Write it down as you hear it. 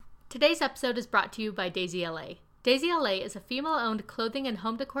Today's episode is brought to you by Daisy LA. Daisy LA is a female-owned clothing and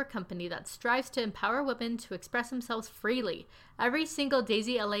home decor company that strives to empower women to express themselves freely. Every single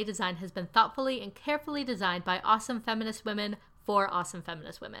Daisy LA design has been thoughtfully and carefully designed by awesome feminist women for awesome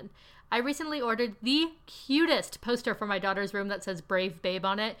feminist women. I recently ordered the cutest poster for my daughter's room that says Brave Babe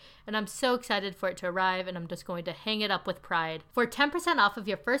on it, and I'm so excited for it to arrive, and I'm just going to hang it up with pride. For 10% off of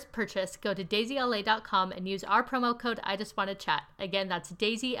your first purchase, go to daisyla.com and use our promo code IJustWannaChat. Again, that's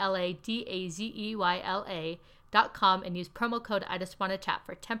daisyla, DAZEYLA.com, and use promo code IJustWannaChat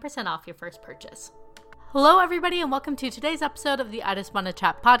for 10% off your first purchase. Hello, everybody, and welcome to today's episode of the I Just Wanna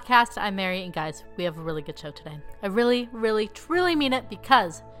Chat podcast. I'm Mary, and guys, we have a really good show today. I really, truly mean it,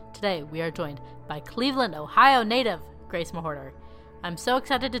 because today we are joined by Cleveland, Ohio native Grace Mawhorter. I'm so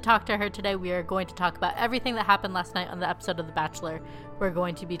excited to talk to her today. We are going to talk about everything that happened last night on the episode of The Bachelor. We're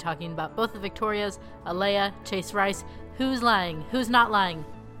going to be talking about both the Victorias, Alea, Chase Rice, who's lying, who's not lying.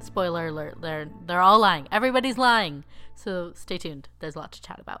 Spoiler alert, they're all lying. Everybody's lying. So stay tuned. There's a lot to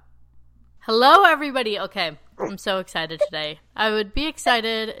chat about. Hello, everybody. Okay, I'm so excited today. I would be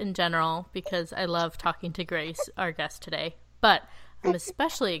excited in general because I love talking to Grace, our guest today. But I'm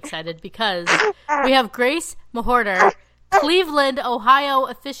especially excited because we have Grace Mawhorter, Cleveland, Ohio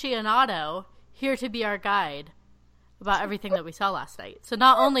aficionado, here to be our guide about everything that we saw last night. So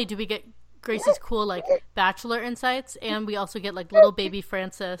not only do we get Grace's cool, Bachelor insights, and we also get, little baby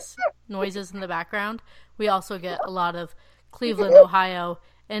Francis noises in the background, we also get a lot of Cleveland, Ohio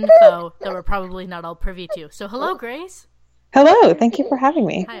info that we're probably not all privy to. So hello, Grace. Hello. Thank you for having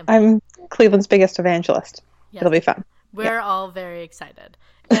me. Hi. I'm Cleveland's biggest evangelist. Yes. It'll be fun. We're all very excited.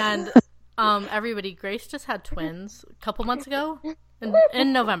 And everybody, Grace just had twins a couple months ago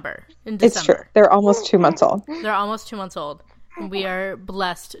in November, in December. It's true. They're almost 2 months old. They're almost 2 months old. And we are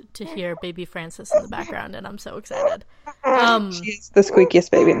blessed to hear baby Francis in the background, and I'm so excited. She's the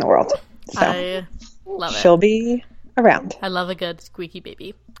squeakiest baby in the world. So I love it. She'll be around. I love a good squeaky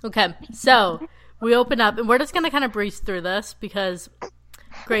baby. Okay, so we open up, and we're just going to kind of breeze through this because,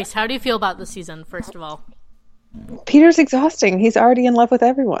 Grace, how do you feel about this season, first of all? Peter's exhausting. He's already in love with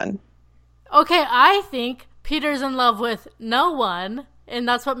everyone. Okay, I think Peter's in love with no one, and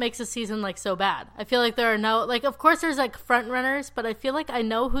that's what makes the season, so bad. I feel like there are no, of course there's, front runners, but I feel like I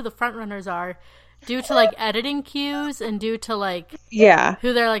know who the front runners are due to, editing cues and due to, yeah,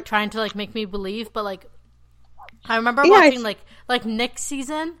 who they're, trying to, make me believe, but, I remember watching, Nick's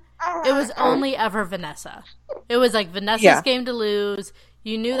season, it was only ever Vanessa. It was, Vanessa's game to lose.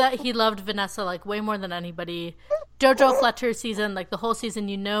 You knew that he loved Vanessa, way more than anybody. JoJo Fletcher's season, the whole season,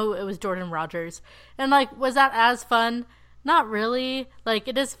 you know it was Jordan Rogers. And, was that as fun? Not really.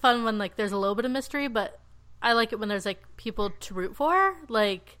 It is fun when, there's a little bit of mystery, but I like it when there's, people to root for.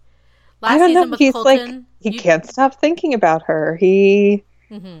 Last I don't season know. with He's, Colton. He can't stop thinking about her. He...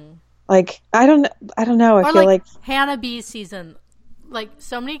 Mm-hmm. I don't know. I feel like Hannah B's season.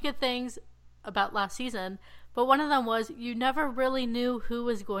 So many good things about last season, but one of them was you never really knew who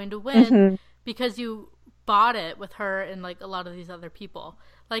was going to win because you bought it with her and a lot of these other people.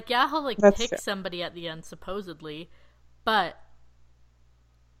 He'll pick somebody at the end supposedly, but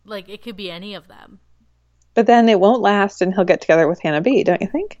it could be any of them. But then it won't last, and he'll get together with Hannah B. Don't you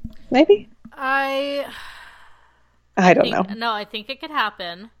think? Maybe. I don't know. No, I think it could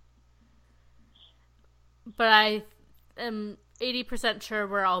happen. But I am 80% sure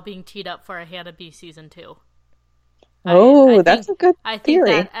we're all being teed up for a Hannah B season 2. Oh, that's a good theory. I think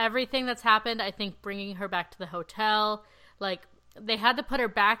that everything that's happened, I think bringing her back to the hotel, they had to put her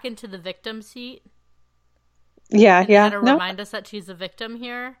back into the victim seat. Yeah. To remind us that she's a victim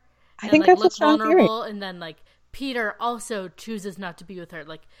here. I think that's a strong theory. And then, Peter also chooses not to be with her.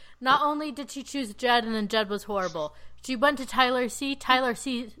 Not only did she choose Jed, and then Jed was horrible, she went to Tyler C. Tyler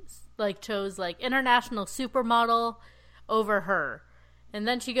C. chose international supermodel over her, and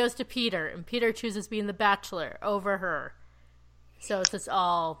then she goes to Peter, and Peter chooses being the Bachelor over her. So it's just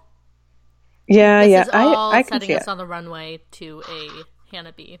all This is all I can setting see us it. on the runway to a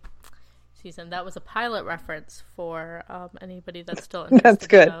Hannah B season. That was a pilot reference for anybody that's still interested. That's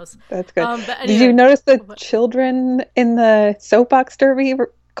good. In those. That's good. But anyway, did you notice the children in the soapbox derby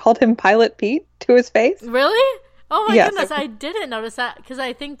called him Pilot Pete to his face? Really? Oh my Yes. goodness, I didn't notice that because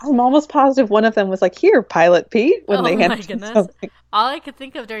I think... I'm almost positive one of them was "Here, Pilot Pete," when they handed him something. All I could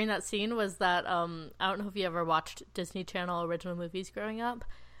think of during that scene was that, I don't know if you ever watched Disney Channel original movies growing up,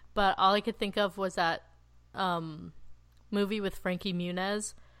 but all I could think of was that movie with Frankie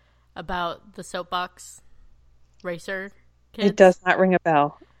Muniz about the soapbox racer kids. It does not ring a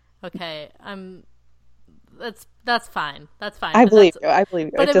bell. Okay, That's fine. That's fine. I believe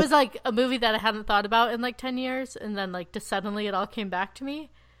you. But it was a movie that I hadn't thought about in 10 years, and then just suddenly it all came back to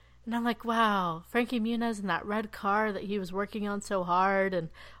me, And I'm like, wow, Frankie Muniz in that red car that he was working on so hard, and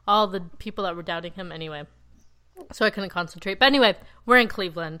all the people that were doubting him. Anyway, so I couldn't concentrate. But anyway, we're in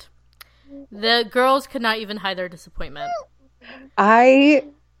Cleveland. The girls could not even hide their disappointment.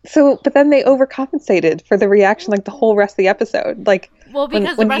 But then they overcompensated for the reaction, like the whole rest of the episode. Like, well,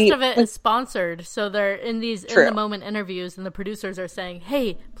 because the rest of it is sponsored, so they're in these in the moment interviews, and the producers are saying,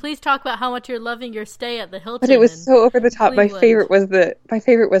 "Hey, please talk about how much you're loving your stay at the Hilton." But it was so over the top. Cleveland. My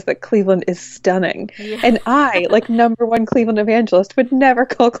favorite was that Cleveland is stunning, and I, like #1 Cleveland evangelist, would never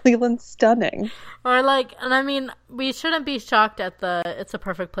call Cleveland stunning. Or like, and I mean, we shouldn't be shocked at the "it's a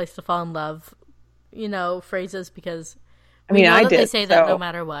perfect place to fall in love," phrases, because. I mean, I did. They say that no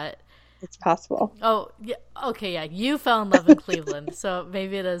matter what. It's possible. Oh, yeah. Okay, yeah. You fell in love in Cleveland, so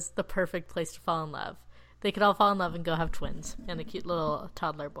maybe it is the perfect place to fall in love. They could all fall in love and go have twins and a cute little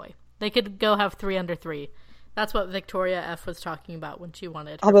toddler boy. They could go have 3 under 3. That's what Victoria F. was talking about when she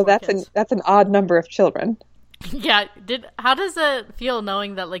wanted her Although 4 kids. That's an odd number of children. Yeah. How does it feel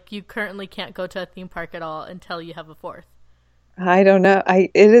knowing that like you currently can't go to a theme park at all until you have a 4th? I don't know.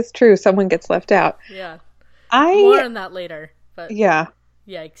 It is true. Someone gets left out. Yeah. More on that later, but yeah,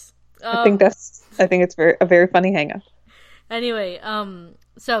 yikes. I think it's a very funny hang-up. Anyway,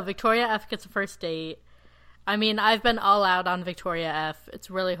 so Victoria F gets a first date. I mean, I've been all out on Victoria F. It's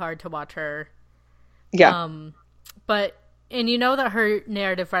really hard to watch her. Yeah. And you know that her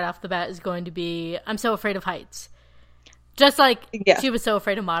narrative right off the bat is going to be, I'm so afraid of heights. Just like she was so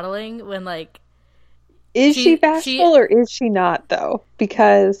afraid of modeling when like. Is she bashful or is she not though?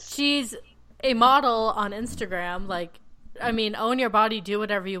 Because she's a model on Instagram, like, I mean, own your body, do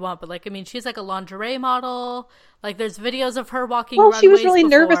whatever you want, but like, I mean, she's like a lingerie model. Like, there's videos of her walking runways. Well, she was really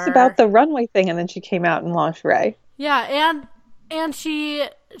nervous about the runway thing, and then she came out in lingerie. Yeah, and she's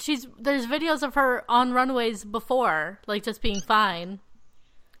there's videos of her on runways before, like just being fine.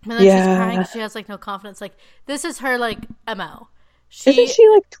 And then she's crying. She has like no confidence. Like, this is her like MO. Isn't she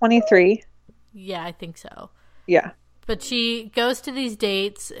like 23? Yeah, I think so. Yeah. But she goes to these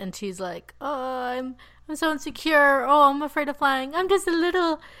dates and she's like, "Oh, I'm so insecure. Oh, I'm afraid of flying. I'm just a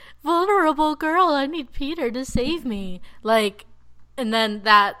little vulnerable girl. I need Peter to save me." Like, and then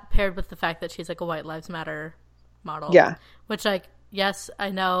that paired with the fact that she's like a White Lives Matter model. Yeah. Which, like, yes,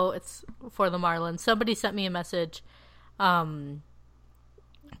 I know it's for the Marlins. Somebody sent me a message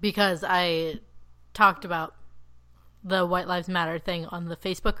because I talked about the White Lives Matter thing on the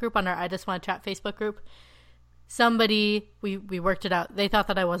Facebook group, on our I Just Want to Chat Facebook group. Somebody, we worked it out. They thought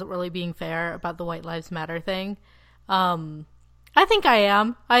that I wasn't really being fair about the White Lives Matter thing. I think I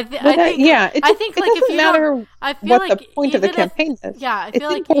am. I think like if you don't, I feel like the point of the campaign is. Yeah, I feel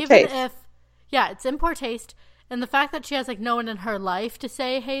like even if it's in poor taste, and the fact that she has like no one in her life to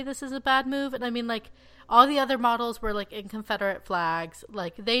say, "Hey, this is a bad move," and I mean like all the other models were like in Confederate flags,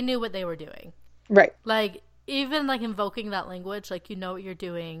 like they knew what they were doing, right? Like even like invoking that language, like you know what you're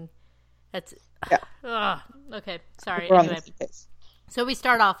doing. It's okay. Sorry. Anyway, so we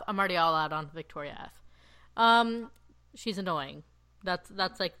start off. I'm already all out on Victoria F. She's annoying.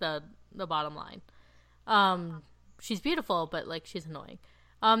 That's like the bottom line. She's beautiful, but like she's annoying.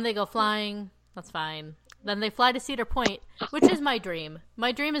 They go flying. That's fine. Then they fly to Cedar Point, which is my dream.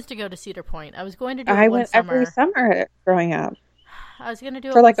 My dream is to go to Cedar Point. I was going to do it I went every summer growing up. I was going to do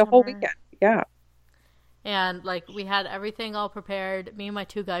it for like a whole weekend. Yeah. And like we had everything all prepared. Me and my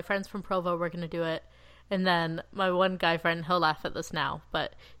 2 guy friends from Provo were going to do it. And then my one guy friend, he'll laugh at this now,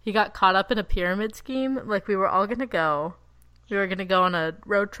 but he got caught up in a pyramid scheme. Like we were all going to go. We were going to go on a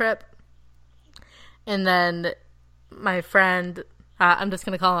road trip. And then my friend, I'm just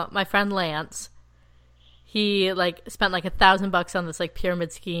going to call him my friend Lance. He like spent like $1,000 on this like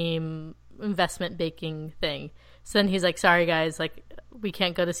pyramid scheme investment baking thing. So then he's like, "Sorry guys, like we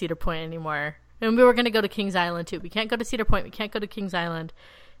can't go to Cedar Point anymore." And we were going to go to Kings Island too. We can't go to Cedar Point. We can't go to Kings Island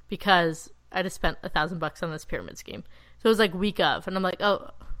because I just spent $1,000 on this pyramid scheme. So it was like week of, and I'm like, "Oh,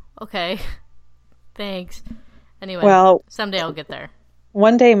 okay, thanks." Anyway, well, someday I'll get there.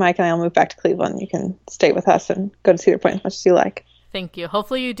 One day, Mike and I will move back to Cleveland. You can stay with us and go to Cedar Point as much as you like. Thank you.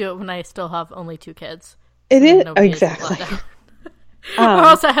 Hopefully, you do it when I still have only 2 kids. It is exactly. Or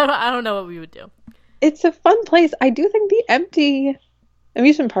else I don't know what we would do. It's a fun place. I do think the empty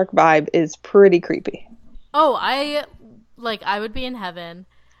amusement park vibe is pretty creepy. Oh, I would be in heaven.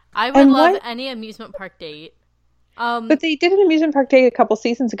 I would love any amusement park date. But they did an amusement park date a couple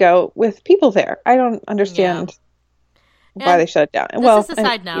seasons ago with people there. I don't understand why they shut it down. This is a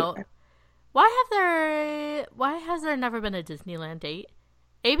side note. Why has there never been a Disneyland date?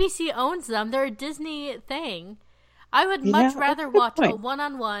 ABC owns them. They're a Disney thing. I would much rather watch a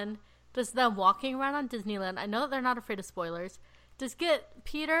one-on-one, just them walking around on Disneyland. I know that they're not afraid of spoilers. Just get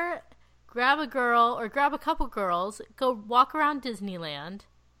Peter, grab a girl or grab a couple girls, go walk around Disneyland.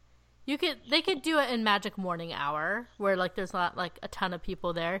 They could do it in Magic Morning Hour, where like there's not like a ton of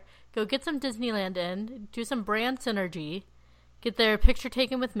people there. Go get some Disneyland in, do some brand synergy, get their picture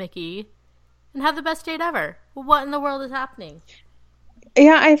taken with Mickey, and have the best date ever. What in the world is happening?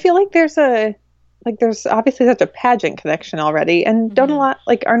 Yeah, I feel like there's obviously such a pageant connection already, and aren't a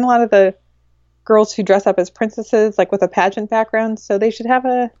lot of the girls who dress up as princesses like with a pageant background, so they should have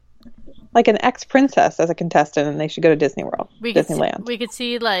an ex-princess as a contestant, and they should go to Disneyland. We could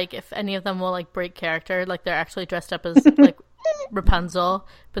see like if any of them will like break character, like they're actually dressed up as like Rapunzel,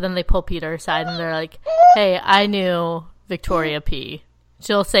 but then they pull Peter aside and they're like, "Hey, I knew Victoria P."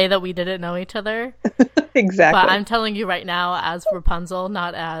 She'll say that we didn't know each other. Exactly. But I'm telling you right now, as Rapunzel,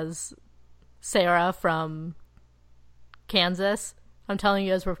 not as Sarah from Kansas. I'm telling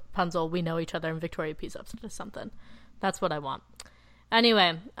you as Rapunzel, we know each other, and Victoria P's up to something. That's what I want.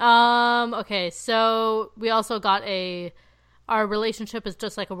 Anyway, okay, so we also got our relationship is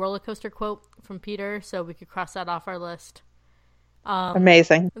just like a roller coaster quote from Peter, so we could cross that off our list.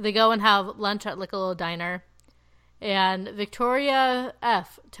 Amazing. They go and have lunch at like a little diner, and Victoria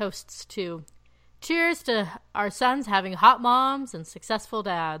F toasts to, "Cheers to our sons having hot moms and successful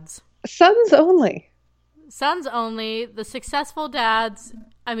dads." Sons only. Sons only. The successful dads,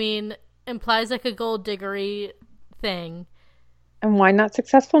 I mean, implies like a gold diggery thing. And why not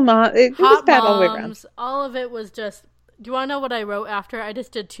successful mom? It was bad all the way around. All of it was just... Do you want to know what I wrote after? I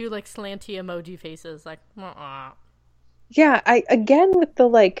just did 2 like slanty emoji faces. Like, Yeah, again with the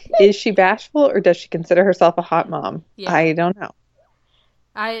like, is she bashful or does she consider herself a hot mom? Yeah. I don't know.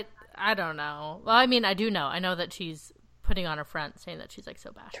 I don't know. Well, I mean, I do know. I know that she's putting on her front saying that she's like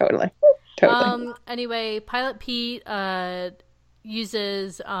so bashful. Totally. Anyway, Pilot Pete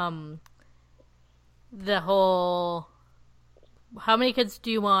uses the whole... How many kids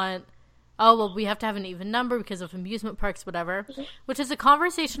do you want? Oh, well, we have to have an even number because of amusement parks, whatever. Which is a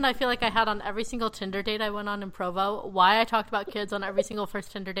conversation I feel like I had on every single Tinder date I went on in Provo. Why I talked about kids on every single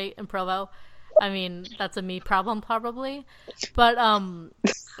first Tinder date in Provo. I mean, that's a me problem probably. But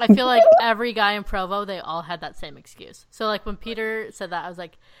I feel like every guy in Provo, they all had that same excuse. So like when Peter said that, I was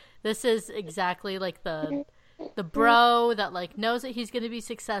like, this is exactly like the bro that like knows that he's going to be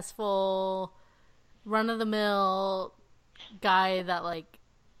successful, run-of-the-mill guy that like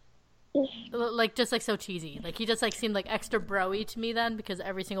just like so cheesy. Like he just like seemed like extra bro-y to me then, because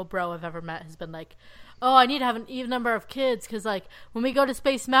every single bro I've ever met has been like, oh, I need to have an even number of kids because like when we go to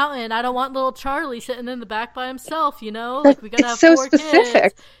Space Mountain, I don't want little Charlie sitting in the back by himself, you know? Like we gotta have 4 specific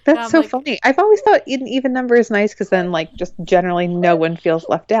kids. That's so like, funny. I've always thought an even number is nice because then like just generally no one feels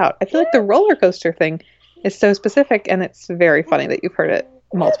left out. I feel like the roller coaster thing is so specific, and it's very funny that you've heard it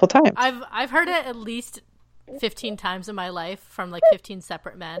multiple times. I've heard it at least 15 times in my life from like 15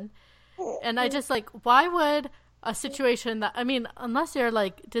 separate men, and I just like, why would a situation that, I mean, unless you're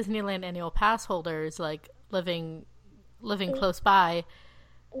like Disneyland annual pass holders like living close by,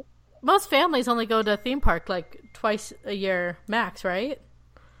 most families only go to a theme park like twice a year max, right?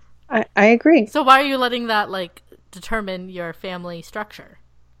 I agree. So why are you letting that like determine your family structure?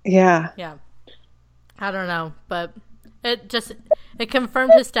 Yeah I don't know, but it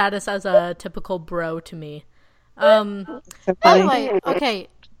confirmed his status as a typical bro to me. Anyway, okay,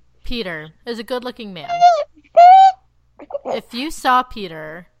 Peter is a good-looking man. If you saw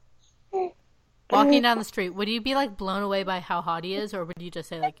Peter walking down the street, would you be like blown away by how hot he is, or would you just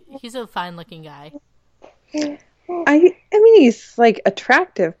say like he's a fine-looking guy? I mean, he's like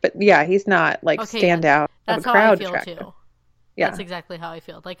attractive, but yeah, he's not like stand out of a crowd. That's how I feel too. Yeah, that's exactly how I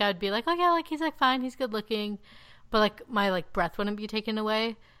feel. Like I'd be like, oh yeah, like he's like fine, he's good-looking, but like my like breath wouldn't be taken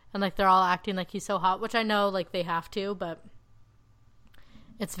away. And, like, they're all acting like he's so hot, which I know, like, they have to, but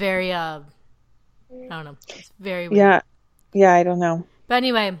it's very, I don't know. It's very weird. Yeah, I don't know. But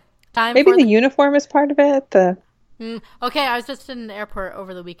anyway, maybe the uniform is part of it. Okay, I was just in an airport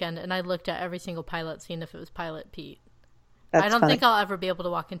over the weekend, and I looked at every single pilot, seeing if it was Pilot Pete. I don't think I'll ever be able to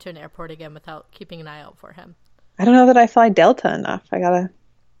walk into an airport again without keeping an eye out for him. I don't know that I fly Delta enough. I gotta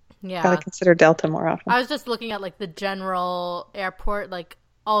consider Delta more often. I was just looking at, like, the general airport, like,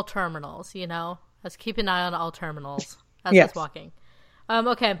 all terminals, you know? Let's keep an eye on all terminals as I was walking.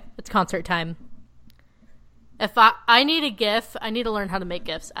 Okay, it's concert time. If I need a GIF, I need to learn how to make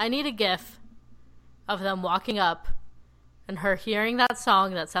GIFs. I need a GIF of them walking up and her hearing that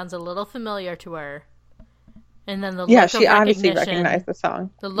song that sounds a little familiar to her. And then the look of recognition. Yeah, she obviously recognized the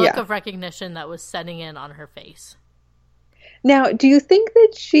song. The look of recognition that was setting in on her face. Now, do you think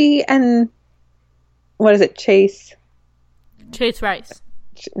that she and, what is it, Chase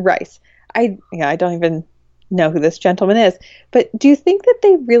Rice. I don't even know who this gentleman is. But do you think that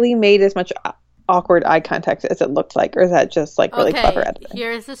they really made as much awkward eye contact as it looked like, or is that just like really clever editing?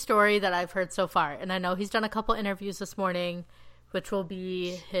 Here's the story that I've heard so far, and I know he's done a couple interviews this morning, which will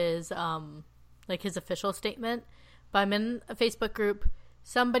be his his official statement. But I'm in a Facebook group.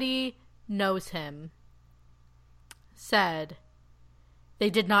 Somebody knows him. Said they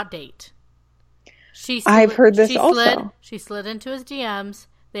did not date. I've heard this also. She slid into his DMs.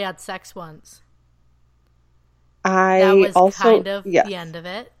 They had sex once. That was also kind of the end of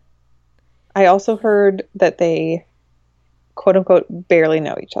it. I also heard that they, quote unquote, barely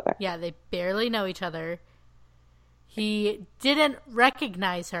know each other. Yeah, they barely know each other. He didn't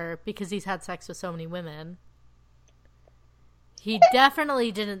recognize her because he's had sex with so many women. He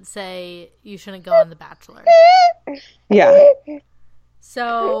definitely didn't say you shouldn't go on The Bachelor. Yeah.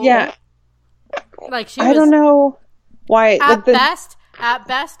 So yeah, I don't know why. At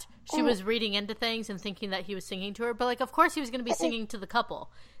best, she was reading into things and thinking that he was singing to her. But of course, he was going to be singing to the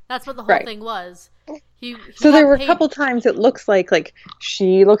couple. That's what the whole thing was. So there were a couple times it looks like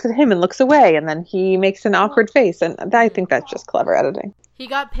she looks at him and looks away, and then he makes an awkward face, and I think that's just clever editing. He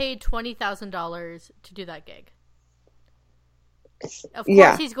got paid $20,000 to do that gig. Of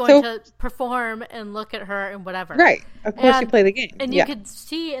course, he's going to perform and look at her and whatever. Right. Of course, you play the game. And you could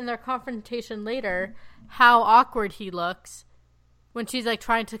see in their confrontation later how awkward he looks when she's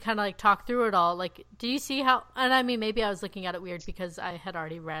trying to kind of talk through it all. Do you see how? And I mean, maybe I was looking at it weird because I had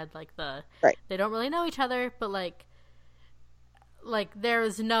already read they don't really know each other, but there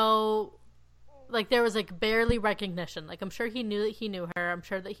was no. There was barely recognition. I'm sure he knew that he knew her. I'm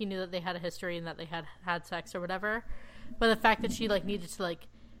sure that he knew that they had a history and that they had sex or whatever. But the fact that she needed to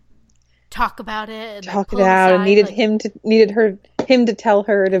talk about it and talk it out, and needed him to tell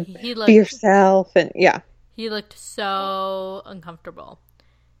her to be yourself, and he looked so uncomfortable.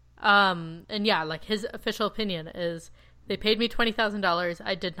 And his official opinion is they paid me $20,000.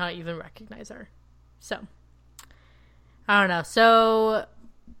 I did not even recognize her. So I don't know. So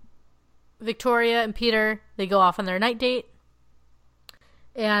Victoria and Peter, they go off on their night date.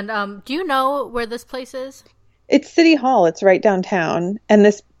 And do you know where this place is? It's City Hall. It's right downtown, and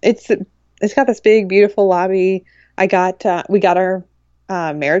it's got this big, beautiful lobby. We got our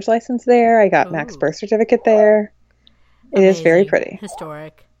marriage license there. I got Mac's birth certificate there. It is very pretty,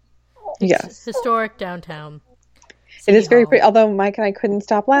 historic. Yes, historic downtown. It is very pretty. Although Mike and I couldn't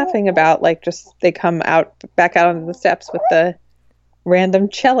stop laughing about they come back out onto the steps with the random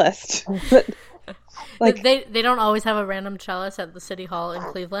cellist. They don't always have a random cellist at the City Hall in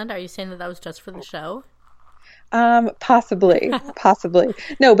Cleveland. Are you saying that was just for the show? Possibly.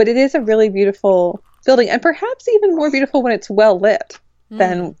 No, but it is a really beautiful building, and perhaps even more beautiful when it's well lit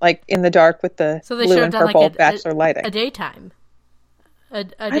than in the dark with the blue and purple Bachelor lighting. A daytime. A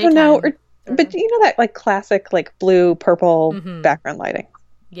daytime. I don't know, but you know that classic blue purple background lighting.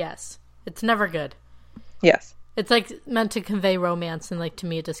 Yes, it's never good. Yes, it's meant to convey romance, and to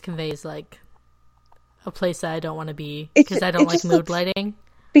me it just conveys a place that I don't want to be because I don't like mood lighting.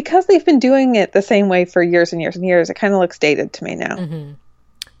 Because they've been doing it the same way for years and years and years, it kind of looks dated to me now. Mm-hmm.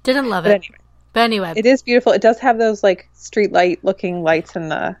 Didn't love it. But anyway. It is beautiful. It does have those street light looking lights in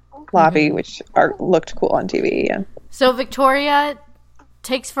the lobby, which looked cool on TV. And so Victoria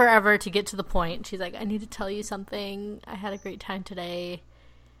takes forever to get to the point. She's like, I need to tell you something. I had a great time today,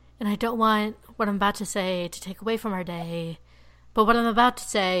 and I don't want what I'm about to say to take away from our day. But what I'm about to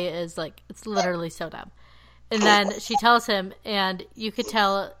say is it's literally so dumb. And then she tells him, and you could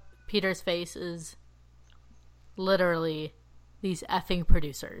tell Peter's face is literally these effing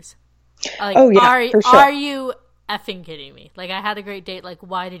producers. For sure. Are you effing kidding me? I had a great date.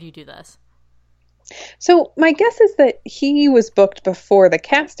 Why did you do this? So my guess is that he was booked before the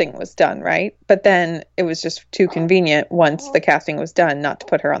casting was done, right? But then it was just too convenient once the casting was done not to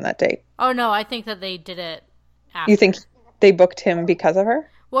put her on that date. Oh, no, I think that they did it after. You think they booked him because of her?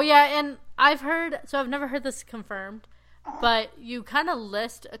 Well, yeah, and I've never heard this confirmed, but you kind of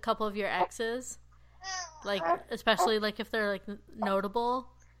list a couple of your exes, especially if they're notable,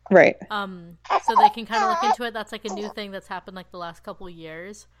 right? So they can kind of look into it. That's a new thing that's happened the last couple of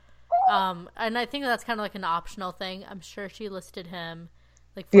years, and I think that's kind of an optional thing. I'm sure she listed him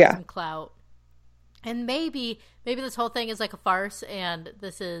for some clout, and maybe this whole thing is a farce, and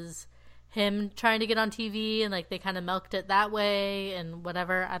this is him trying to get on TV, and they kind of milked it that way and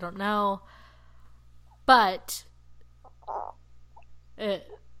whatever. I don't know. But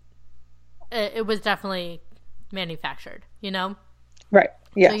it was definitely manufactured, Right.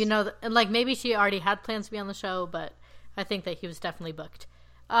 Yeah. So, and maybe she already had plans to be on the show, but I think that he was definitely booked.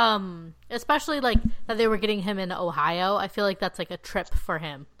 Especially like that they were getting him in Ohio. I feel like that's like a trip for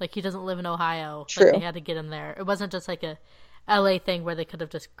him. Like he doesn't live in Ohio. True. Like they had to get him there. It wasn't just like a LA thing where they could have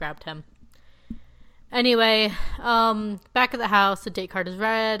just grabbed him. Anyway, back at the house, the date card is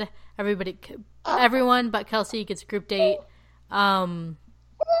read. Everyone but Kelsey gets a group date.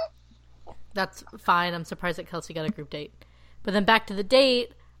 That's fine. I'm surprised that Kelsey got a group date. But then back to the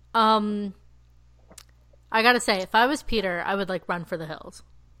date, I gotta say, if I was Peter, I would like run for the hills.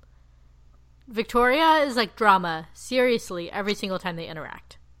 Victoria is like drama, seriously, every single time they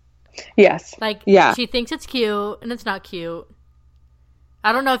interact. Yes. Like, yeah. She thinks it's cute, and it's not cute.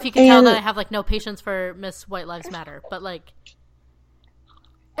 I don't know if you can tell that I have like no patience for Miss White Lives Matter, but like,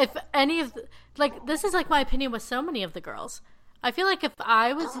 if any of like, this is like my opinion with so many of the girls. I feel like if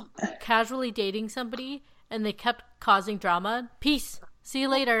I was casually dating somebody and they kept causing drama, peace, see you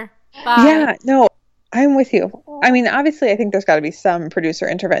later, bye. Yeah, no, I'm with you. I mean, obviously, I think there's got to be some producer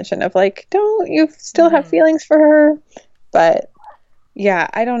intervention of like, don't you still have feelings for her? But yeah,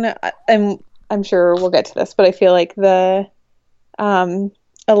 I don't know. I'm sure we'll get to this, but I feel like the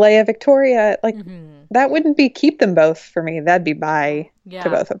Alea Victoria, like that wouldn't be keep them both for me. That'd be bye to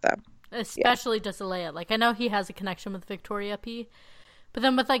both of them. Especially just Alea. Like I know he has a connection with Victoria P, but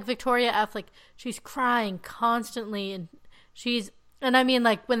then with like Victoria F, like she's crying constantly, and I mean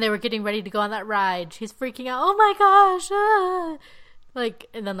like when they were getting ready to go on that ride, she's freaking out. Oh my gosh! Ah! Like,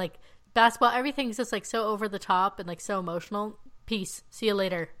 and then like basketball, everything's just like so over the top and like so emotional. Peace. See you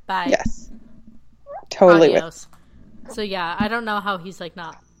later. Bye. Yes. Totally. So yeah, I don't know how he's like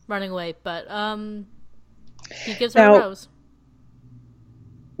not running away, but he gives her a rose.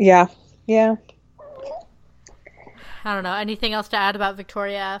 Yeah. Yeah. I don't know. Anything else to add about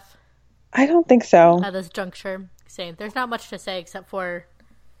Victoria F? I don't think so. At this juncture, same. There's not much to say except for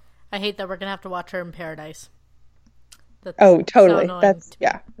I hate that we're gonna have to watch her in Paradise. That's totally.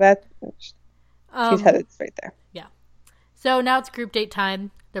 She's headed straight there. Yeah. So now it's group date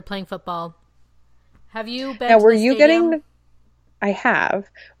time. They're playing football. Have you been? Now, were you getting? I have.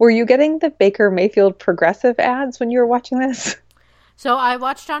 Were you getting the Baker Mayfield Progressive ads when you were watching this? So I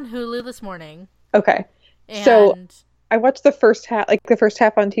watched on Hulu this morning. Okay. So I watched the first half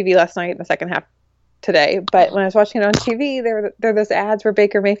on TV last night and the second half today. But when I was watching it on TV, there were those ads where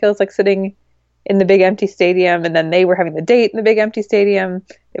Baker Mayfield's like sitting in the big empty stadium, and then they were having the date in the big empty stadium.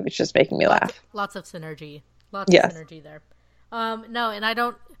 It was just making me laugh. Lots of synergy. Lots of synergy there. No, and I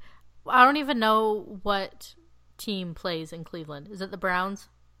don't even know what team plays in Cleveland. Is it the Browns?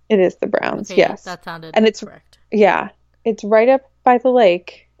 It is the Browns. Okay, yes, that sounded correct. Yeah, it's right up by the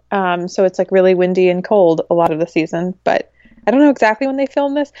lake. So it's like really windy and cold a lot of the season, but I don't know exactly when they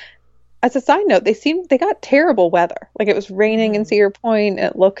filmed this. As a side note, they got terrible weather. Like it was raining in Cedar Point. And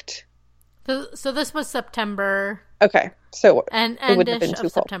it looked. So this was September. Okay, so and it wouldn't have been too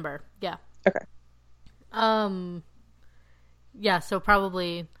cold. September. Yeah. Okay. Yeah, so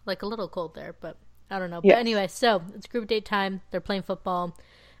probably like a little cold there, but I don't know. Yes. But anyway, so it's group date time. They're playing football.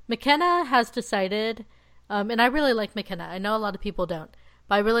 McKenna has decided, and I really like McKenna. I know a lot of people don't,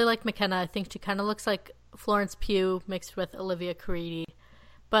 but I really like McKenna. I think she kind of looks like Florence Pugh mixed with Olivia Caridi.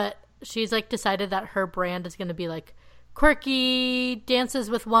 But she's like decided that her brand is going to be like quirky, dances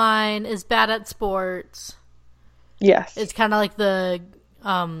with wine, is bad at sports. Yes. It's kind of like the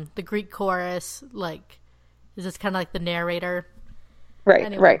Greek chorus, like, is this kind of like the narrator? Right,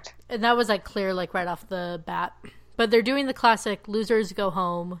 anyway, right. And that was like clear, like right off the bat. But they're doing the classic losers go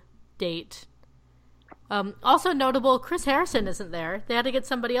home date. Also notable, Chris Harrison isn't there. They had to get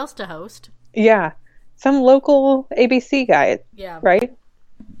somebody else to host. Yeah. Some local ABC guy. Yeah. Right?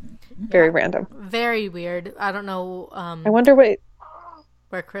 Very random. Very weird. I don't know. I wonder where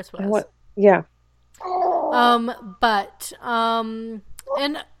Chris was. Yeah. But and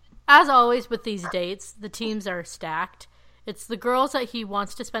as always with these dates, the teams are stacked. It's the girls that he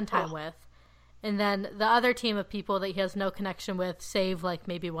wants to spend time with, and then the other team of people that he has no connection with, save like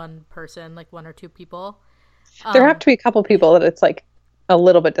maybe one person, like one or two people. There have to be a couple people that it's like a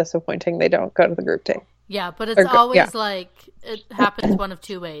little bit disappointing they don't go to the group date. Yeah, but it's always like it happens one of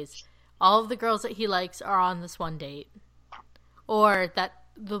two ways. All of the girls that he likes are on this one date, or that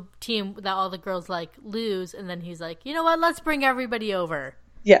the team that all the girls like lose, and then he's like, you know what, let's bring everybody over.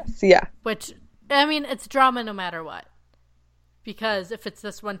 Yes, yeah. Which, I mean, it's drama no matter what. Because if it's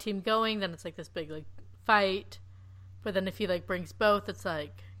this one team going, then it's like this big like fight. But then if he like brings both, it's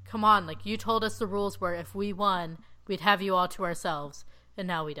like, come on, like you told us the rules were if we won, we'd have you all to ourselves, and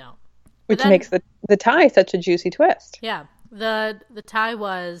now we don't. Which makes the tie such a juicy twist. Yeah, the tie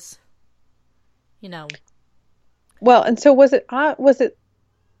was, you know. Well, and so was it?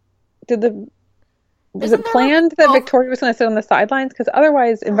 Was it planned that Victoria was going to sit on the sidelines? Because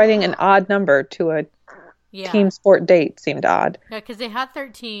otherwise, inviting an odd number to a team sport date seemed odd. Yeah, because they had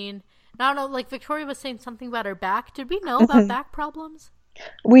 13. I don't know, like Victoria was saying something about her back. Did we know about back problems?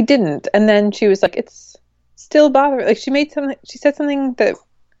 We didn't. And then she was like, it's still bothering. Like she said something that,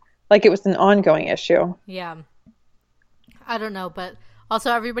 like, it was an ongoing issue. Yeah. I don't know, but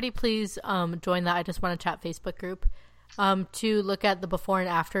also everybody please join the I Just Want to Chat Facebook group to look at the before and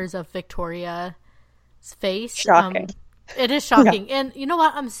afters of Victoria's face. Shocking. It is shocking. Yeah. And you know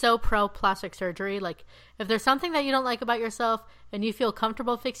what? I'm so pro plastic surgery. Like, if there's something that you don't like about yourself and you feel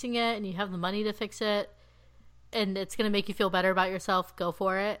comfortable fixing it and you have the money to fix it and it's going to make you feel better about yourself, go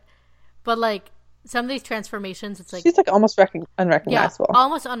for it. But, like, some of these transformations, it's like... She's, like, almost unrecognizable. Yeah,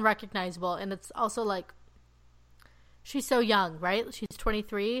 almost unrecognizable. And it's also, like, she's so young, right? She's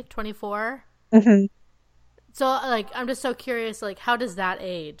 23, 24. Mm-hmm. So, like, I'm just so curious, like, how does that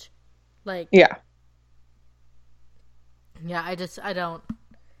age? Like... Yeah. Yeah, I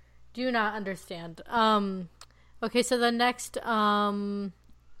do not understand. Okay, so the next,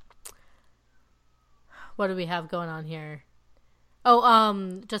 what do we have going on here?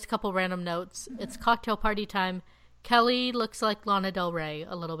 Oh, just a couple random notes. It's cocktail party time. Kelly looks like Lana Del Rey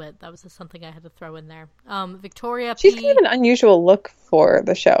a little bit. That was just something I had to throw in there. Victoria She's kind of an unusual look for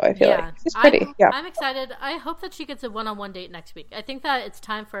the show, I feel like. She's pretty, I'm excited. I hope that she gets a one-on-one date next week. I think that it's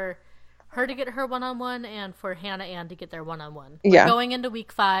time for her to get her one-on-one and for Hannah Ann to get their one-on-one. We're going into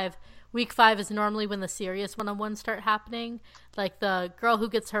week 5. Week 5 is normally when the serious one-on-ones start happening. Like the girl who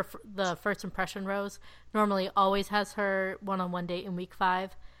gets the first impression rose normally always has her one-on-one date in week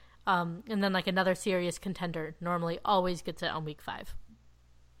 5. And then like another serious contender normally always gets it on week 5.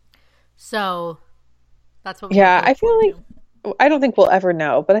 So that's what I feel like I don't think we'll ever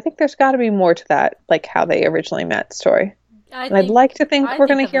know, but I think there's got to be more to that, like how they originally met story. I'd like to think we're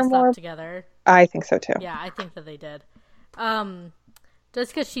going to hear more together. I think so too. Yeah, I think that they did.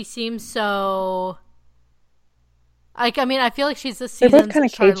 Just because she seems so, like, I mean, I feel like she's this season's They're both kind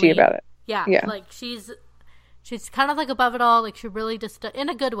of cagey about it. Yeah, like she's kind of like above it all. Like she really just in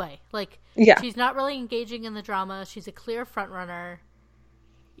a good way. Like she's not really engaging in the drama. She's a clear front runner.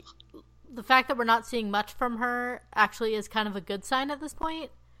 The fact that we're not seeing much from her actually is kind of a good sign at this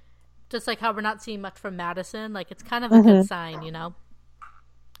point. Just like how we're not seeing much from Madison. Like, it's kind of a good sign, you know?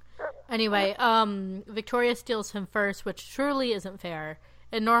 Anyway, Victoria steals him first, which truly isn't fair.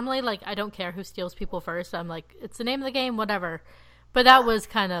 And normally, like, I don't care who steals people first. I'm like, it's the name of the game, whatever. But that was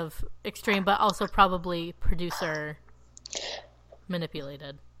kind of extreme, but also probably producer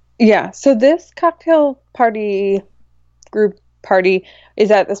manipulated. Yeah, so this cocktail party, group party, is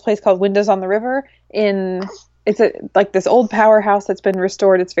at this place called Windows on the River It's like this old powerhouse that's been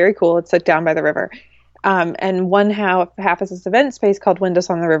restored. It's very cool. It's like down by the river. And one half is this event space called Windows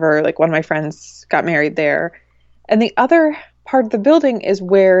on the River. Like one of my friends got married there. And the other part of the building is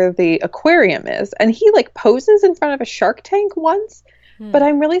where the aquarium is. And he like poses in front of a shark tank once. But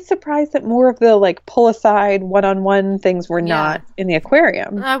I'm really surprised that more of the like pull aside one-on-one things were not in the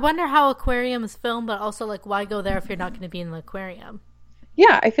aquarium. I wonder how aquariums film, but also like why go there if you're not going to be in the aquarium?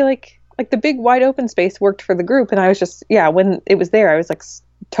 Yeah, I feel like the big wide open space worked for the group, and I was just when it was there I was like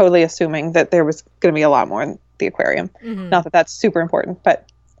totally assuming that there was going to be a lot more in the aquarium. Not that that's super important, but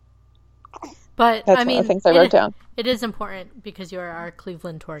that's I mean, one of the things I wrote down. It is important because you're our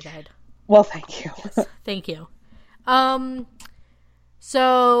Cleveland tour guide. Well, thank you. Thank you.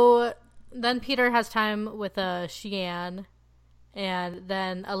 So then Peter has time with Sheehan, and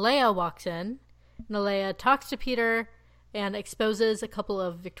then Alea walks in, and Alea talks to Peter and exposes a couple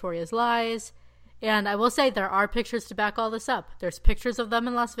of Victoria's lies. And I will say there are pictures to back all this up. There's pictures of them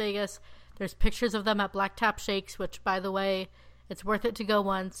in Las Vegas. There's pictures of them at Black Tap Shakes, which, by the way, it's worth it to go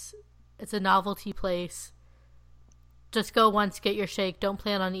once. It's a novelty place. Just go once, get your shake. Don't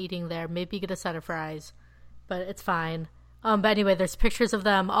plan on eating there. Maybe get a set of fries, but it's fine. But anyway, there's pictures of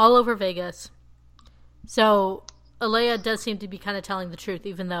them all over Vegas. So Alea does seem to be kind of telling the truth,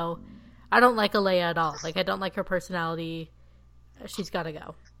 even though I don't like Alea at all. Like, I don't like her personality. She's got to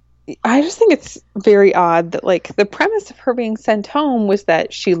go. I just think it's very odd that, like, the premise of her being sent home was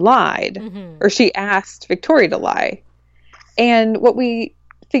that she lied, or she asked Victoria to lie. And what we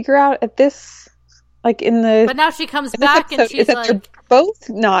figure out at this, like, But now she comes back and she's like... they're both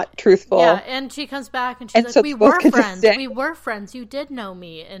not truthful. Yeah, and she comes back and she's like, so we were friends. We were friends. You did know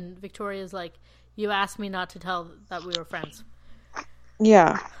me. And Victoria's like, you asked me not to tell that we were friends.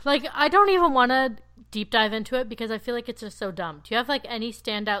 Yeah. Like, I don't even want to deep dive into it because I feel like it's just so dumb. Do you have, like, any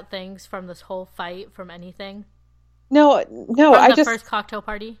standout things from this whole fight, from anything? No, from the first cocktail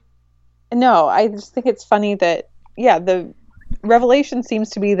party? No, I just think it's funny that, the revelation seems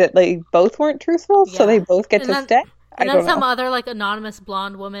to be that they both weren't truthful, so they both get to stay. And then some other, like, anonymous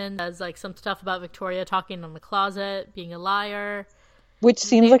blonde woman does, like, some stuff about Victoria talking in the closet, being a liar. Which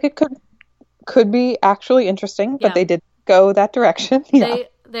seems like it could be actually interesting, but they did go that direction. Yeah.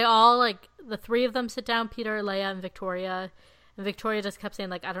 They all, like, the three of them sit down, Peter, Leia, and Victoria. And Victoria just kept saying,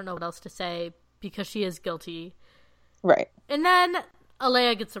 like, I don't know what else to say because she is guilty. Right. And then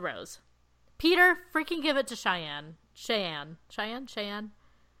Leia gets a rose. Peter, freaking give it to Cheyenne. Cheyenne?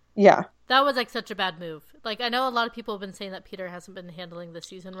 Yeah. That was, like, such a bad move. Like, I know a lot of people have been saying that Peter hasn't been handling this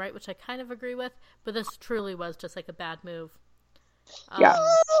season right, which I kind of agree with, but this truly was just, like, a bad move. Yeah.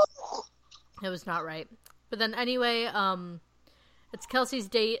 It was not right. But then anyway, it's Kelsey's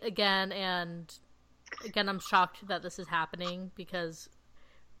date again, and again, I'm shocked that this is happening because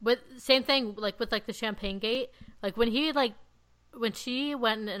same thing, like, with, like, the champagne gate, like, when she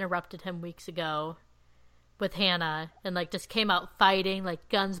went and interrupted him weeks ago with Hannah and, like, just came out fighting, like,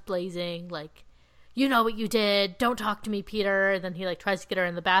 guns blazing, like, you know what you did, don't talk to me, Peter, and then he, like, tries to get her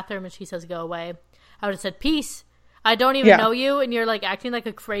in the bathroom and she says go away. I would have said, peace, I don't even know you, and you're, like, acting like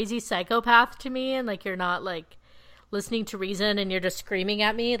a crazy psychopath to me, and, like, you're not, like, listening to reason, and you're just screaming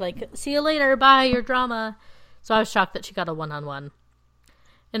at me, like, see you later, bye, your drama. So I was shocked that she got a one-on-one.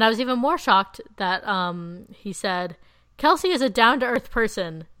 And I was even more shocked that he said, Kelsey is a down-to-earth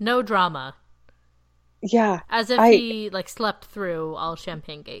person, no drama. Yeah. As if he, like, slept through all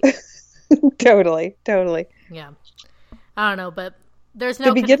Champagne Gate. Totally. Yeah. I don't know, but there's no...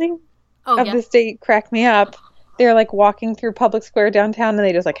 The beginning of this date cracked me up. They're, like, walking through Public Square downtown, and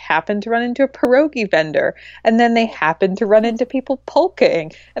they just, like, happen to run into a pierogi vendor. And then they happen to run into people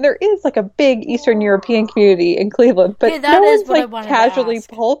polkaing. And there is, like, a bing Eastern European community in Cleveland, but no one's, like, casually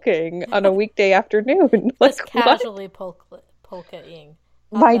polkaing on a weekday afternoon. Like, just casually polkaing.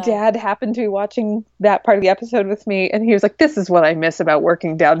 My dad happened to be watching that part of the episode with me, and he was like, this is what I miss about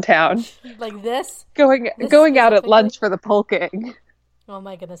working downtown. Like this? Going out at lunch for the polkaing. Oh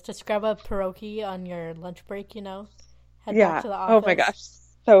my goodness. Just grab a pierogi on your lunch break, you know? Head back to the office. Oh my gosh.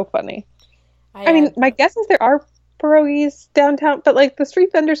 So funny. I mean, my guess is there are pierogies downtown, but, like, the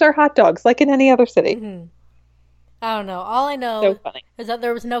street vendors are hot dogs, like in any other city. Mm-hmm. I don't know. All I know is that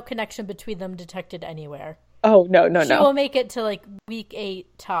there was no connection between them detected anywhere. Oh, no. She will make it to, like, week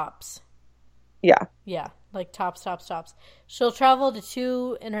 8 tops. Yeah. Yeah, like, tops. She'll travel to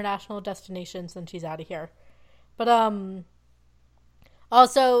 2 international destinations, then she's out of here. But,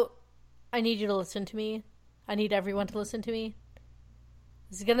 also, I need you to listen to me. I need everyone to listen to me.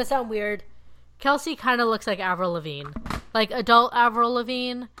 This is gonna sound weird. Kelsey kind of looks like Avril Lavigne. Like, adult Avril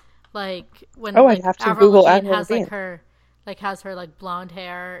Lavigne. Like, when I'd have to Avril Google Lavigne Avril has, Lavigne. has her, like, blonde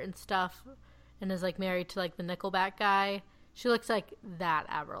hair and stuff, and is, like, married to, like, the Nickelback guy. She looks like that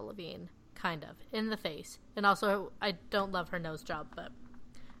Avril Lavigne, kind of, in the face. And also, I don't love her nose job, but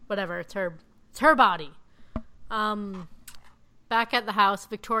whatever. It's her body. Back at the house,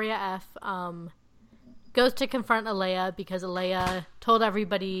 Victoria F. Goes to confront Alea because Alea told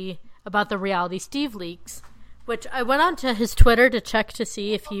everybody about the Reality Steve leaks, which I went on to his Twitter to check to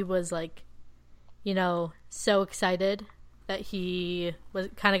see if he was, like, you know, so excited that he was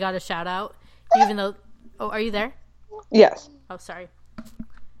kind of got a shout out, even though... Oh, are you there? Yes. Oh, sorry.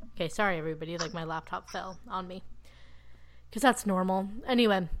 Okay, sorry, everybody. Like, my laptop fell on me. Because that's normal.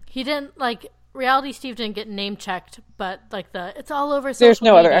 Anyway, he didn't, like... Reality Steve didn't get name checked, but, like, it's all over social media. There's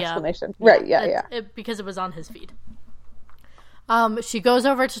no other explanation. Right, yeah. Because it was on his feed. She goes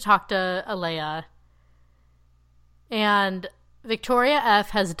over to talk to Alea, and Victoria F.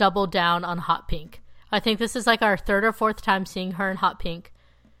 has doubled down on hot pink. I think this is, like, our 3rd or 4th time seeing her in hot pink.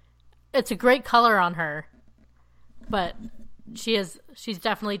 It's a great color on her, but she's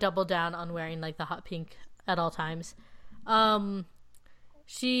definitely doubled down on wearing, like, the hot pink at all times.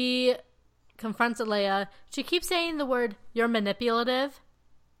 She confronts Alea. She keeps saying the word, you're manipulative.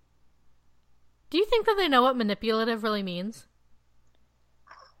 Do you think that they know what manipulative really means?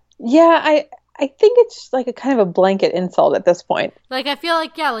 Yeah, I think it's like a kind of a blanket insult at this point. Like, I feel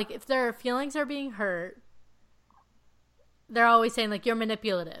like, yeah, like, if their feelings are being hurt, they're always saying, like, you're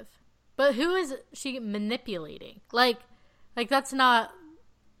manipulative. But who is she manipulating? Like that's not,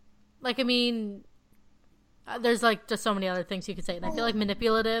 like, I mean... There's, like, just so many other things you could say. And I feel like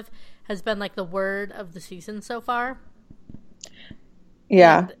manipulative has been, like, the word of the season so far.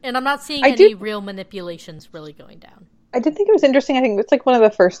 Yeah. And I'm not seeing any real manipulations really going down. I did think it was interesting. I think it's, like, one of the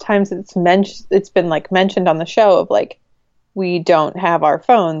first times it's been, like, mentioned on the show of, like, we don't have our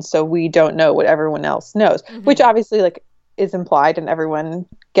phones, so we don't know what everyone else knows. Mm-hmm. Which obviously, like, is implied and everyone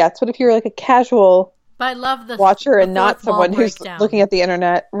gets. But if you're, like, a casual but I love the watcher and not someone who's looking at the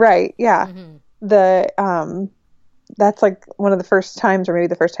internet. Right, yeah. Mm-hmm. that's like one of the first times, or maybe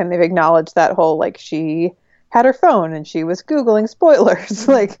the first time they've acknowledged that whole, like, she had her phone and she was Googling spoilers.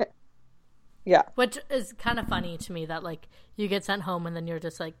 Like, yeah. Which is kind of funny to me that, like, you get sent home and then you're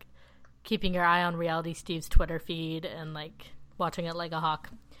just, like, keeping your eye on Reality Steve's Twitter feed and, like, watching it like a hawk.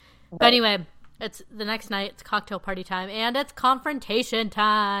 Right. But anyway, it's the next night, it's cocktail party time, and it's confrontation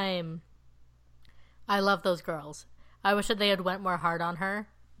time. I love those girls. I wish that they had went more hard on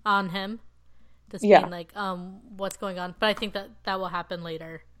him. Just being like, what's going on? But I think that will happen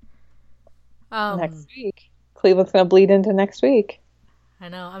later. Next week. Cleveland's going to bleed into next week. I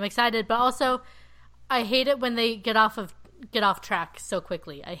know. I'm excited, but also I hate it when they get off track so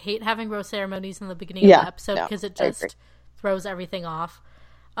quickly. I hate having rose ceremonies in the beginning of the episode because it just throws everything off.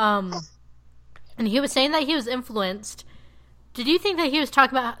 And he was saying that he was influenced. Did you think that he was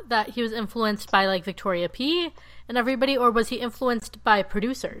talking about that he was influenced by, like, Victoria P and everybody, or was he influenced by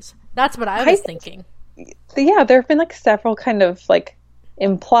producers? That's what I was thinking. Yeah, there have been, like, several kind of, like,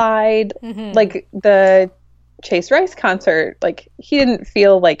 implied, like, the Chase Rice concert, like, he didn't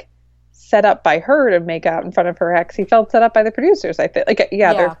feel, like, set up by her to make out in front of her ex. He felt set up by the producers, I think. Like,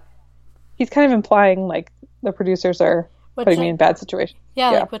 he's kind of implying, like, the producers are putting me in bad situations. Yeah,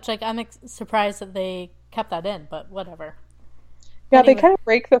 like, which, like, I'm surprised that they kept that in, but whatever. Yeah, anyway. They kind of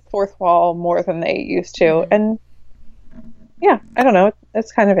break the fourth wall more than they used to. And, yeah, I don't know.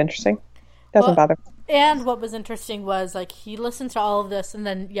 It's kind of interesting. Doesn't bother me. And what was interesting was, like, he listens to all of this, and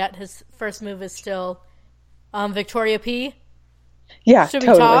then yet his first move is still Victoria P. Yeah, Should we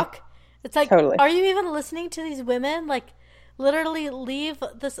talk? It's like, are you even listening to these women? Like, literally leave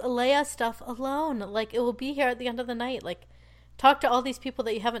this Alea stuff alone. Like, it will be here at the end of the night. Like, talk to all these people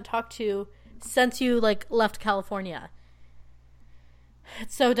that you haven't talked to since you, like, left California.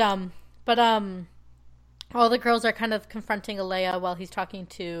 It's so dumb. But all the girls are kind of confronting Alea while he's talking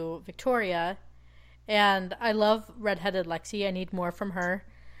to Victoria. And I love redheaded Lexi. I need more from her.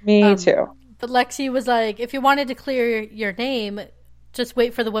 Me too. But Lexi was like, if you wanted to clear your name, just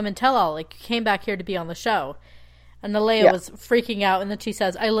wait for the women tell-all. Like, you came back here to be on the show. And Alea was freaking out. And then she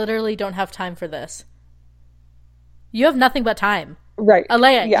says, I literally don't have time for this. You have nothing but time. Right.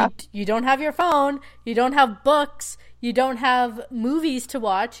 Alea, you don't have your phone. You don't have books. You don't have movies to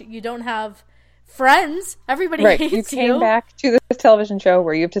watch. You don't have friends. Everybody hates you. You came back to this television show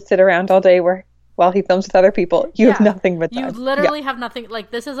where you have to sit around all day while he films with other people. You have nothing but time. You literally have nothing.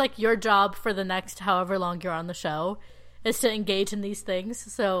 Like, this is, like, your job for the next however long you're on the show is to engage in these things.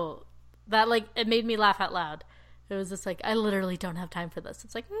 So that, like, it made me laugh out loud. It was just like, I literally don't have time for this.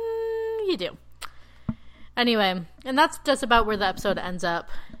 It's like, you do. Anyway, and that's just about where the episode ends up.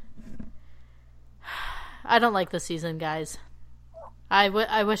 I don't like this season, guys. I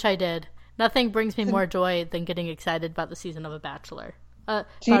wish I did. Nothing brings me more joy than getting excited about the season of a Bachelor.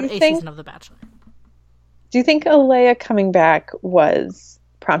 Season of The Bachelor. Do you think Alea coming back was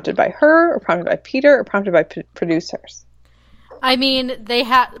prompted by her, or prompted by Peter, or prompted by producers? I mean,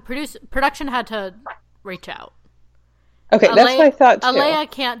 production had to reach out. Okay, that's what I thought too. Alea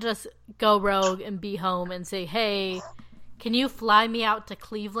can't just go rogue and be home and say, "Hey, can you fly me out to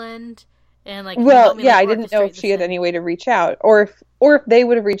Cleveland?" And, like, I didn't know if she had any way to reach out, or if they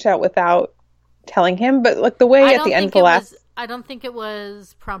would have reached out without telling him. But, like, the way at the end of the last, I don't think it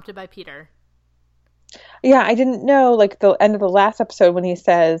was prompted by Peter. Yeah, I didn't know, like, the end of the last episode when he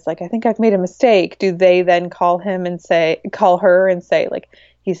says, like, I think I've made a mistake. Do they then call her and say, like,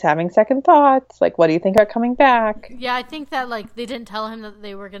 he's having second thoughts? Like, what do you think about coming back? Yeah, I think that, like, they didn't tell him that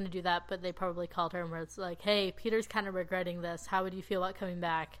they were going to do that, but they probably called her and was like, hey, Peter's kind of regretting this. How would you feel about coming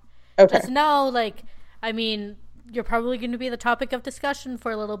back? Okay. Just know, like, I mean, you're probably going to be the topic of discussion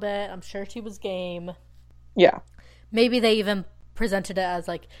for a little bit. I'm sure she was game. Yeah. Maybe they even presented it as,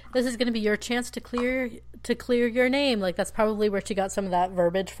 like, this is going to be your chance to clear your name. Like, that's probably where she got some of that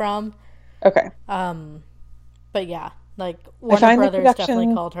verbiage from. Okay. But yeah, like, Warner Brothers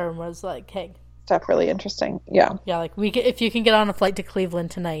definitely called her and was like, hey, stuff really interesting. Yeah. Yeah, like, if you can get on a flight to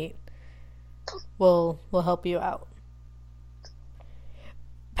Cleveland tonight, we'll help you out.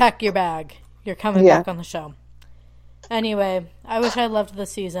 Pack your bag. You're coming back on the show. Anyway, I wish I loved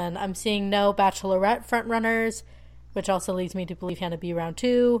this season. I'm seeing no Bachelorette frontrunners, which also leads me to believe Hannah B round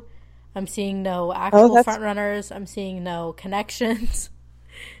 2. I'm seeing no actual frontrunners. I'm seeing no connections.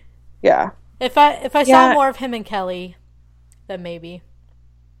 Yeah. If I saw more of him and Kelly, then maybe.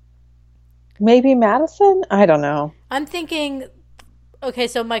 Maybe Madison? I don't know. I'm thinking, okay,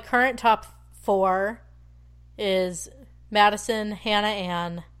 so my current top 4 is Madison, Hannah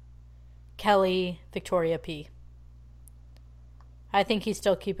Ann, Kelly, Victoria P. I think he's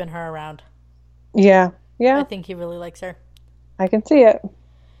still keeping her around. Yeah. Yeah. I think he really likes her. I can see it.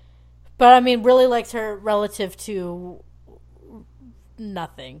 But I mean, really likes her relative to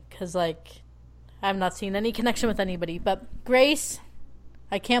nothing. Because, like, I've not seen any connection with anybody. But Grace,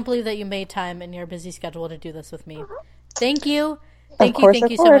 I can't believe that you made time in your busy schedule to do this with me. Thank you. Thank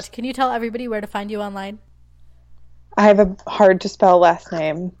you so much. Can you tell everybody where to find you online? I have a hard to spell last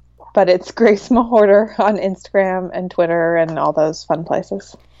name, but it's Grace Mawhorter on Instagram and Twitter and all those fun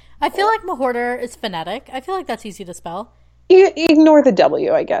places. I feel like Mawhorter is phonetic. I feel like that's easy to spell. You ignore the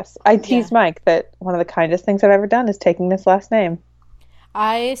W, I guess. I tease Mike that one of the kindest things I've ever done is taking this last name.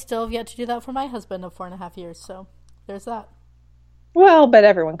 I still have yet to do that for my husband of 4.5 years, so there's that. Well, but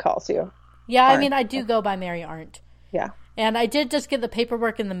everyone calls you. Yeah, Arndt. I mean, I do go by Mary Arndt. Yeah. And I did just get the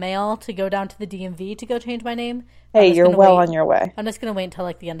paperwork in the mail to go down to the DMV to go change my name. Hey, you're well on your way. I'm just going to wait until,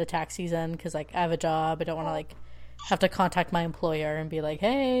 like, the end of tax season because, like, I have a job. I don't want to, like, have to contact my employer and be like,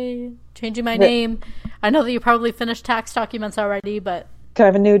 hey, changing my name. I know that you probably finished tax documents already, but... Can I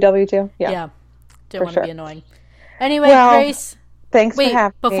have a new W-2? Yeah. Don't want to be annoying. Anyway, Grace... Thanks for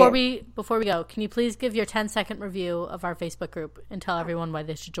having me. Before we go, can you please give your 10-second review of our Facebook group and tell everyone why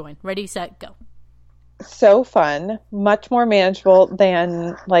they should join? Ready, set, go. So fun. Much more manageable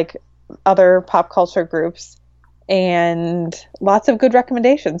than, like, other pop culture groups. And lots of good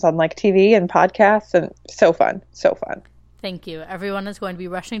recommendations on, like, TV and podcasts, and so fun. Thank you. Everyone is going to be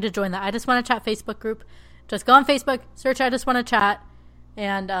rushing to join the I Just Want to Chat Facebook group. Just go on Facebook, search I Just Want to Chat,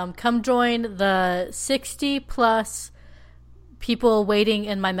 and come join the 60+ people waiting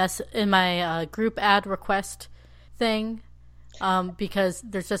in my group ad request thing, because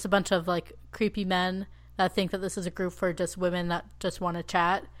there's just a bunch of, like, creepy men that think that this is a group for just women that just want to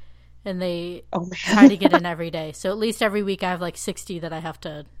chat. And they try to get in every day. So at least every week I have like 60 that I have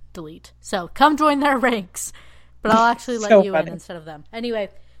to delete. So come join their ranks. But I'll actually let you in instead of them. Anyway,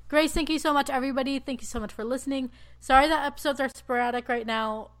 Grace, thank you so much, everybody. Thank you so much for listening. Sorry that episodes are sporadic right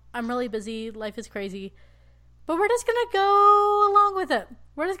now. I'm really busy. Life is crazy. But we're just going to go along with it.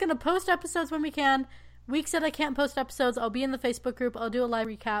 We're just going to post episodes when we can. Weeks that I can't post episodes, I'll be in the Facebook group. I'll do a live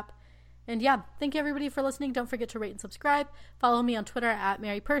recap. And yeah, thank you everybody for listening. Don't forget to rate and subscribe. Follow me on Twitter at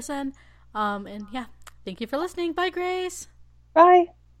MaryPerson. And yeah, thank you for listening. Bye, Grace. Bye.